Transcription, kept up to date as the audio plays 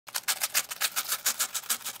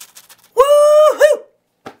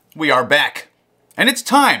We are back. And it's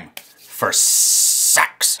time for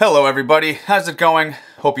sex. Hello everybody, how's it going?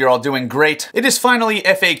 Hope you're all doing great. It is finally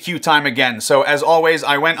FAQ time again, so as always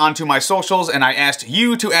I went onto my socials and I asked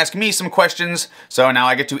you to ask me some questions, so now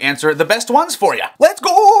I get to answer the best ones for you. Let's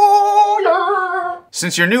go! Yeah!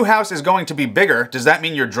 Since your new house is going to be bigger, does that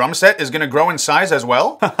mean your drum set is going to grow in size as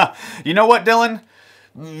well? You know what, Dylan?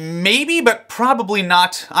 Maybe, but probably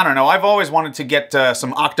not. I don't know. I've always wanted to get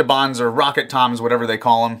some octobons or rocket toms, whatever they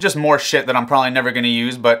call them. Just more shit that I'm probably never going to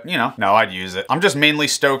use, but you know, no, I'd use it. I'm just mainly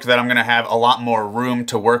stoked that I'm going to have a lot more room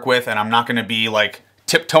to work with and I'm not going to be like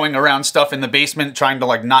tiptoeing around stuff in the basement trying to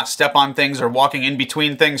like not step on things or walking in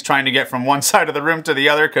between things trying to get from one side of the room to the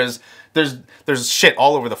other because there's shit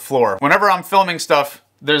all over the floor. Whenever I'm filming stuff,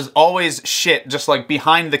 there's always shit just like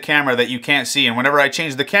behind the camera that you can't see, and whenever I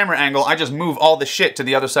change the camera angle, I just move all the shit to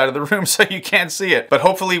the other side of the room so you can't see it. But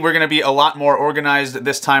hopefully we're gonna be a lot more organized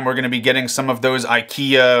this time. We're gonna be getting some of those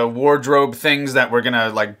IKEA wardrobe things that we're gonna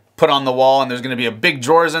like put on the wall, and there's gonna be a big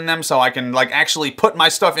drawers in them so I can like actually put my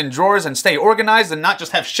stuff in drawers and stay organized and not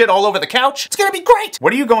just have shit all over the couch. It's gonna be great!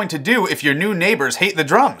 What are you going to do if your new neighbors hate the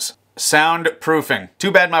drums? Soundproofing.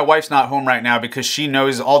 Too bad my wife's not home right now because she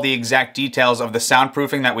knows all the exact details of the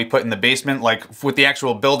soundproofing that we put in the basement, like with the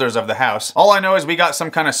actual builders of the house. All I know is we got some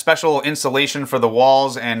kind of special insulation for the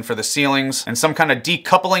walls and for the ceilings and some kind of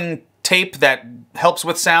decoupling tape that helps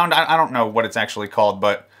with sound. I don't know what it's actually called,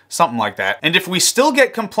 but something like that. And if we still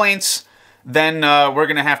get complaints, then we're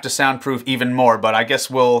gonna have to soundproof even more, but I guess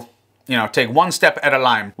we'll, you know, take one step at a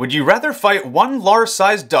time. Would you rather fight one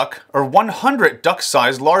Lars-sized duck or 100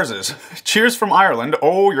 duck-sized Larses? Cheers from Ireland,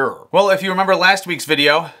 oh yeah. Well, if you remember last week's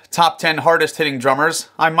video, top 10 hardest hitting drummers,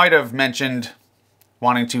 I might have mentioned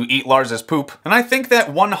wanting to eat Lars's poop. And I think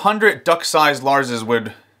that 100 duck-sized Larses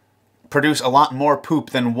would produce a lot more poop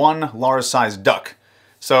than one Lars-sized duck.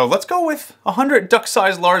 So let's go with 100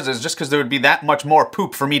 duck-sized Larses just because there would be that much more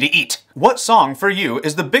poop for me to eat. What song for you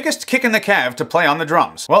is the biggest kick in the calf to play on the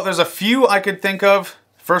drums? Well, there's a few I could think of.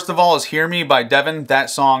 First of all is Hear Me by Devin.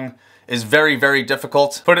 That song is very, very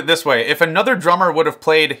difficult. Put it this way, if another drummer would have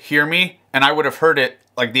played Hear Me and I would have heard it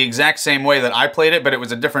like the exact same way that I played it, but it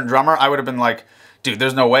was a different drummer, I would have been like, dude,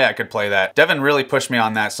 there's no way I could play that. Devin really pushed me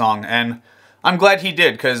on that song, and I'm glad he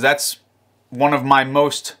did because that's one of my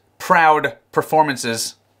most proud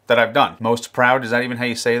performances that I've done. Most proud, is that even how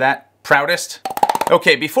you say that? Proudest?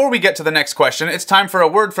 Okay, before we get to the next question, it's time for a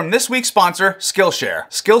word from this week's sponsor, Skillshare.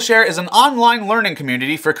 Skillshare is an online learning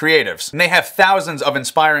community for creatives, and they have thousands of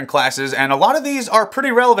inspiring classes, and a lot of these are pretty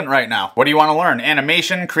relevant right now. What do you want to learn?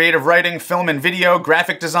 Animation, creative writing, film and video,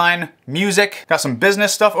 graphic design, music. Got some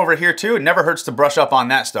business stuff over here too. It never hurts to brush up on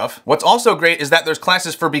that stuff. What's also great is that there's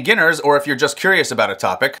classes for beginners or if you're just curious about a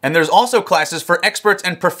topic, and there's also classes for experts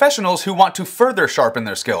and professionals who want to further sharpen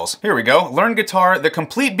their skills. Here we go. Learn Guitar, the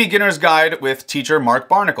complete beginner's guide with teacher Mark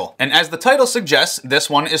Barnacle. And as the title suggests, this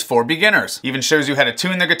one is for beginners. Even shows you how to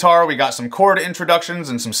tune the guitar, we got some chord introductions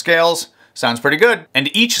and some scales. Sounds pretty good. And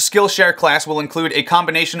each Skillshare class will include a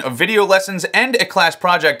combination of video lessons and a class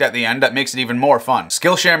project at the end that makes it even more fun.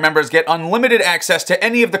 Skillshare members get unlimited access to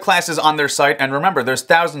any of the classes on their site, and remember, there's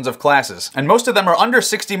thousands of classes. And most of them are under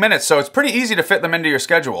 60 minutes, so it's pretty easy to fit them into your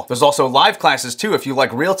schedule. There's also live classes too if you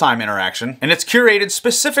like real-time interaction. And it's curated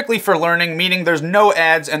specifically for learning, meaning there's no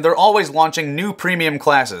ads and they're always launching new premium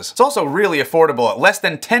classes. It's also really affordable at less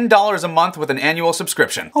than $10 a month with an annual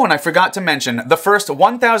subscription. Oh, and I forgot to mention, the first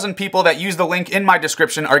 1,000 people that use the link in my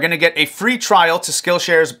description are going to get a free trial to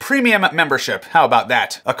Skillshare's premium membership. How about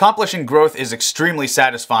that? Accomplishing growth is extremely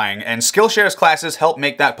satisfying, and Skillshare's classes help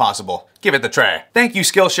make that possible. Give it the try. Thank you,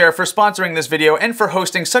 Skillshare, for sponsoring this video and for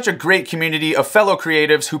hosting such a great community of fellow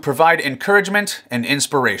creatives who provide encouragement and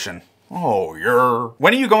inspiration. Oh, yeah.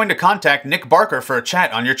 When are you going to contact Nick Barker for a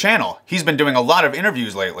chat on your channel? He's been doing a lot of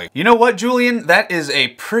interviews lately. You know what, Julian? That is a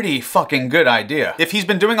pretty fucking good idea. If he's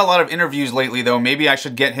been doing a lot of interviews lately, though, maybe I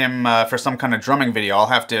should get him for some kind of drumming video. I'll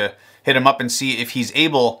have to hit him up and see if he's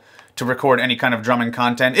able to record any kind of drumming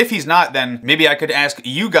content. If he's not, then maybe I could ask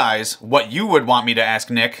you guys what you would want me to ask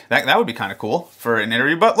Nick. That would be kind of cool for an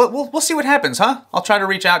interview, but we'll see what happens, huh? I'll try to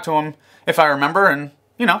reach out to him if I remember and,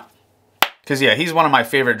 you know. Because yeah, he's one of my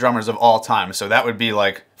favorite drummers of all time, so that would be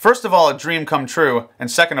like, first of all, a dream come true, and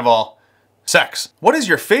second of all, sex. What is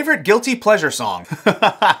your favorite guilty pleasure song?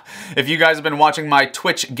 If you guys have been watching my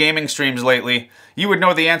Twitch gaming streams lately, you would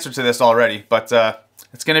know the answer to this already, but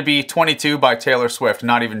it's gonna be 22 by Taylor Swift,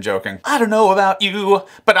 not even joking. I don't know about you,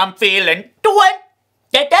 but I'm feeling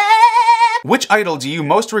 20. Which idol do you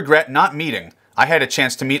most regret not meeting? I had a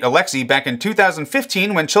chance to meet Alexi back in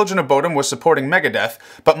 2015 when Children of Bodom was supporting Megadeth,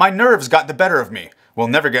 but my nerves got the better of me. We'll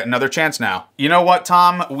never get another chance now. You know what,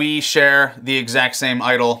 Tom? We share the exact same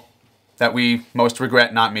idol that we most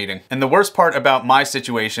regret not meeting. And the worst part about my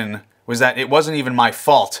situation was that it wasn't even my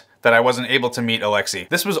fault that I wasn't able to meet Alexi.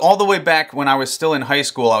 This was all the way back when I was still in high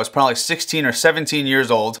school. I was probably 16 or 17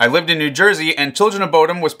 years old. I lived in New Jersey, and Children of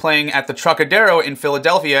Bodom was playing at the Trocadero in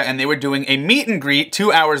Philadelphia, and they were doing a meet and greet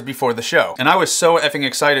 2 hours before the show. And I was so effing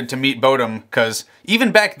excited to meet Bodom, because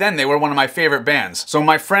even back then they were one of my favorite bands. So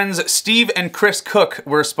my friends Steve and Chris Cook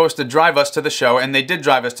were supposed to drive us to the show, and they did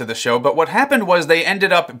drive us to the show, but what happened was they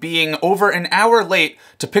ended up being over an hour late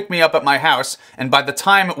to pick me up at my house, and by the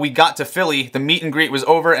time we got to Philly, the meet and greet was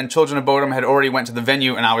over and Children of Bodom had already went to the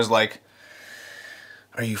venue, and I was like,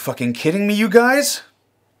 are you fucking kidding me, you guys?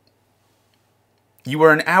 You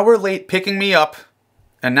were an hour late picking me up,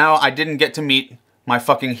 and now I didn't get to meet my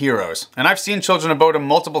fucking heroes. And I've seen Children of Bodom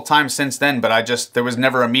multiple times since then, but there was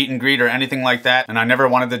never a meet and greet or anything like that, and I never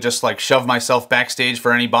wanted to just like shove myself backstage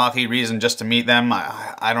for any balky reason just to meet them.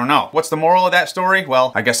 I don't know. What's the moral of that story?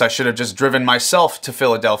 Well, I guess I should have just driven myself to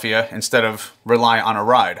Philadelphia instead of rely on a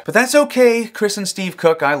ride. But that's okay, Chris and Steve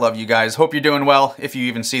Cook, I love you guys. Hope you're doing well, if you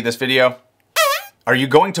even see this video. Are you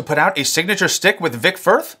going to put out a signature stick with Vic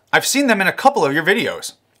Firth? I've seen them in a couple of your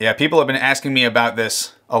videos. Yeah, people have been asking me about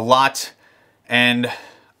this a lot, and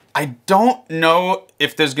I don't know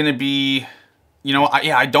if there's gonna be, you know,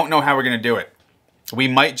 I don't know how we're gonna do it. We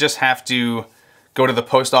might just have to go to the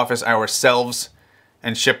post office ourselves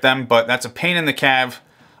and ship them, but that's a pain in the calf.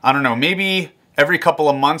 I don't know, maybe every couple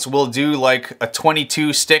of months we'll do like a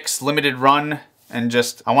 22 sticks limited run, and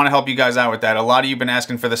just, I wanna help you guys out with that. A lot of you have been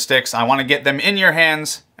asking for the sticks. I wanna get them in your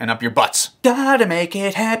hands and up your butts. Gotta make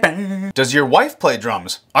it happen. Does your wife play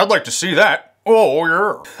drums? I'd like to see that.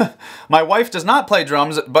 Oh, yeah. My wife does not play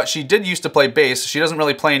drums, but she did used to play bass. She doesn't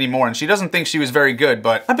really play anymore, and she doesn't think she was very good,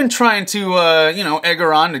 but I've been trying to, you know, egg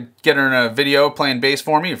her on to get her in a video playing bass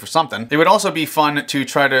for me or for something. It would also be fun to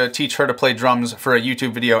try to teach her to play drums for a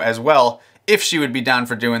YouTube video as well, if she would be down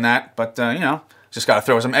for doing that, but, you know, just gotta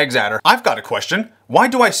throw some eggs at her. I've got a question. Why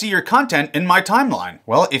do I see your content in my timeline?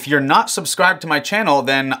 Well, if you're not subscribed to my channel,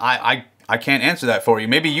 then I can't answer that for you.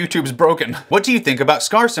 Maybe YouTube's broken. What do you think about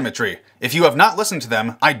Scar Symmetry? If you have not listened to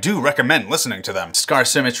them, I do recommend listening to them. Scar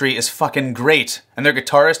Symmetry is fucking great. And their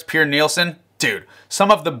guitarist, Pierre Nielsen, dude,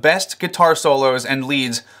 some of the best guitar solos and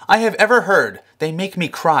leads I have ever heard. They make me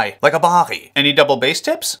cry like a bahi. Any double bass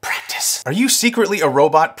tips? Practice. Are you secretly a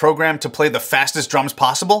robot programmed to play the fastest drums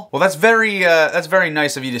possible? Well, that's very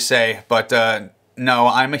nice of you to say, but no,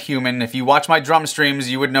 I'm a human. If you watch my drum streams,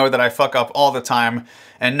 you would know that I fuck up all the time.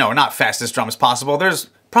 And no, not fastest drums possible.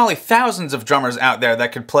 There's probably thousands of drummers out there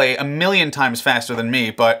that could play 1,000,000 times faster than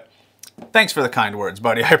me, but thanks for the kind words,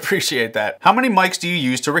 buddy. I appreciate that. How many mics do you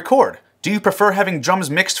use to record? Do you prefer having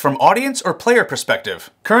drums mixed from audience or player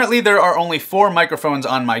perspective? Currently, there are only 4 microphones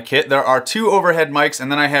on my kit. There are 2 overhead mics,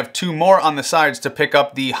 and then I have 2 more on the sides to pick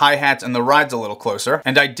up the hi-hats and the rides a little closer.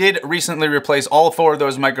 And I did recently replace all 4 of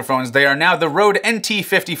those microphones. They are now the Rode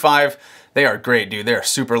NT55. They are great, dude. They are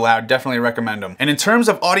super loud. Definitely recommend them. And in terms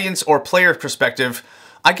of audience or player perspective,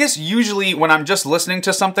 I guess usually when I'm just listening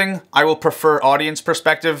to something, I will prefer audience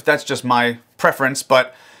perspective. That's just my preference,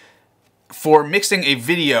 but for mixing a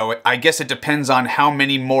video, I guess it depends on how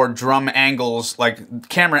many more drum angles, like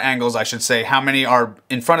camera angles, I should say, how many are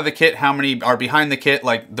in front of the kit, how many are behind the kit,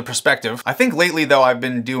 like the perspective. I think lately though I've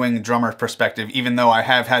been doing drummer perspective, even though I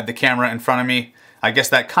have had the camera in front of me. I guess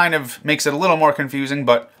that kind of makes it a little more confusing,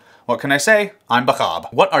 but what can I say? I'm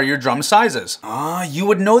Bachab. What are your drum sizes? You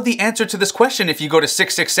would know the answer to this question if you go to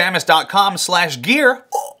 66samus.com/gear.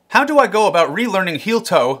 How do I go about relearning heel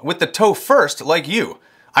toe with the toe first like you?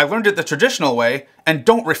 I learned it the traditional way, and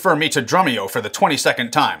don't refer me to Drumeo for the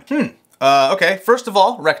 22nd time. Okay, first of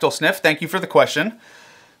all, rectal sniff, thank you for the question.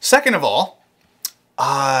 Second of all,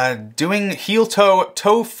 doing heel toe,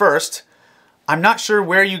 toe first, I'm not sure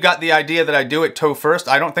where you got the idea that I do it toe first.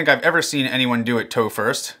 I don't think I've ever seen anyone do it toe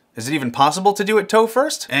first. Is it even possible to do it toe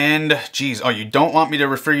first? And, geez, oh, you don't want me to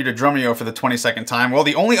refer you to Drumeo for the 22nd time? Well,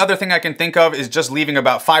 the only other thing I can think of is just leaving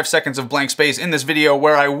about 5 seconds of blank space in this video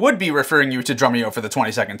where I would be referring you to Drumeo for the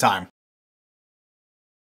 22nd time.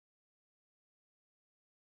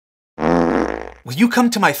 Will you come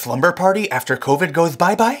to my slumber party after COVID goes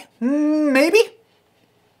bye-bye? Maybe?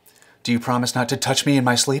 Do you promise not to touch me in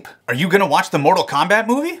my sleep? Are you gonna watch the Mortal Kombat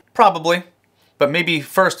movie? Probably. But maybe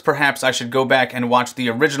first, perhaps, I should go back and watch the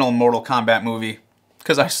original Mortal Kombat movie,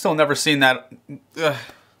 because I've still never seen that.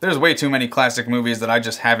 There's way too many classic movies that I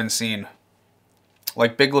just haven't seen.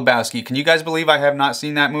 Like Big Lebowski. Can you guys believe I have not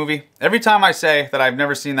seen that movie? Every time I say that I've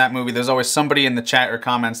never seen that movie, there's always somebody in the chat or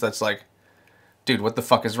comments that's like, dude, what the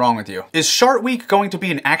fuck is wrong with you? Is Shart Week going to be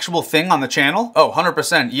an actual thing on the channel? Oh,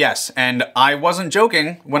 100% yes. And I wasn't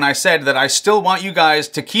joking when I said that I still want you guys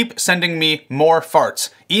to keep sending me more farts.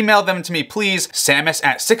 Email them to me, please.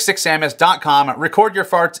 Samus@66samus.com. Record your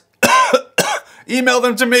farts. Email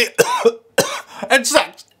them to me. And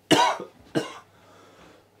sex.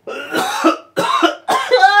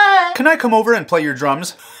 Can I come over and play your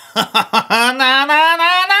drums? I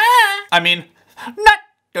mean, not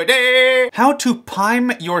today. How to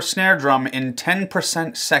prime your snare drum in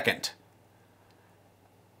 10% second.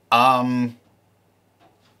 Rub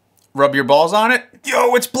your balls on it?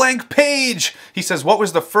 Yo, it's Blank Page! He says, what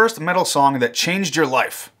was the first metal song that changed your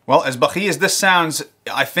life? Well, as buggy as this sounds,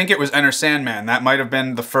 I think it was Enter Sandman. That might have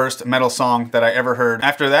been the first metal song that I ever heard.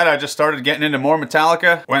 After that, I just started getting into more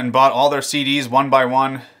Metallica. Went and bought all their CDs one by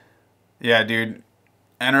one. Yeah, dude.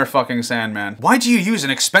 Enter fucking Sandman. Why do you use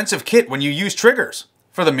an expensive kit when you use triggers?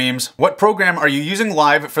 For the memes. What program are you using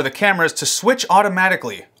live for the cameras to switch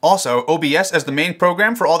automatically? Also, OBS as the main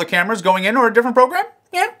program for all the cameras going in, or a different program?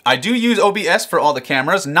 Yeah. I do use OBS for all the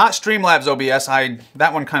cameras, not Streamlabs OBS.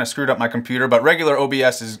 That one kind of screwed up my computer, but regular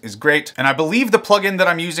OBS is great. And I believe the plugin that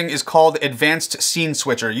I'm using is called Advanced Scene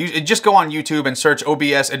Switcher. You just go on YouTube and search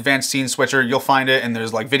OBS Advanced Scene Switcher. You'll find it, and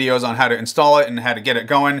there's like videos on how to install it and how to get it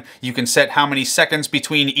going. You can set how many seconds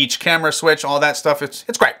between each camera switch, all that stuff. It's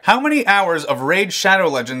great. How many hours of Raid Shadow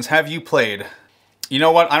Legends have you played? You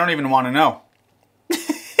know what? I don't even want to know.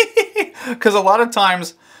 Because a lot of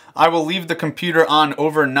times, I will leave the computer on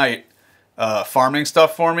overnight farming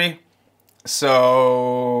stuff for me.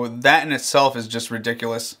 So that in itself is just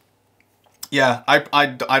ridiculous. Yeah, I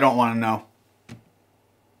don't want to know.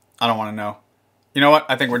 I don't want to know. You know what?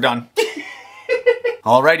 I think we're done.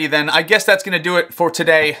 Alrighty then, I guess that's gonna do it for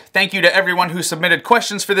today. Thank you to everyone who submitted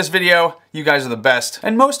questions for this video. You guys are the best.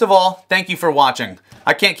 And most of all, thank you for watching.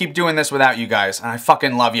 I can't keep doing this without you guys, and I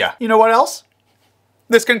fucking love ya. You know what else?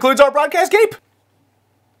 This concludes our broadcast, Gape.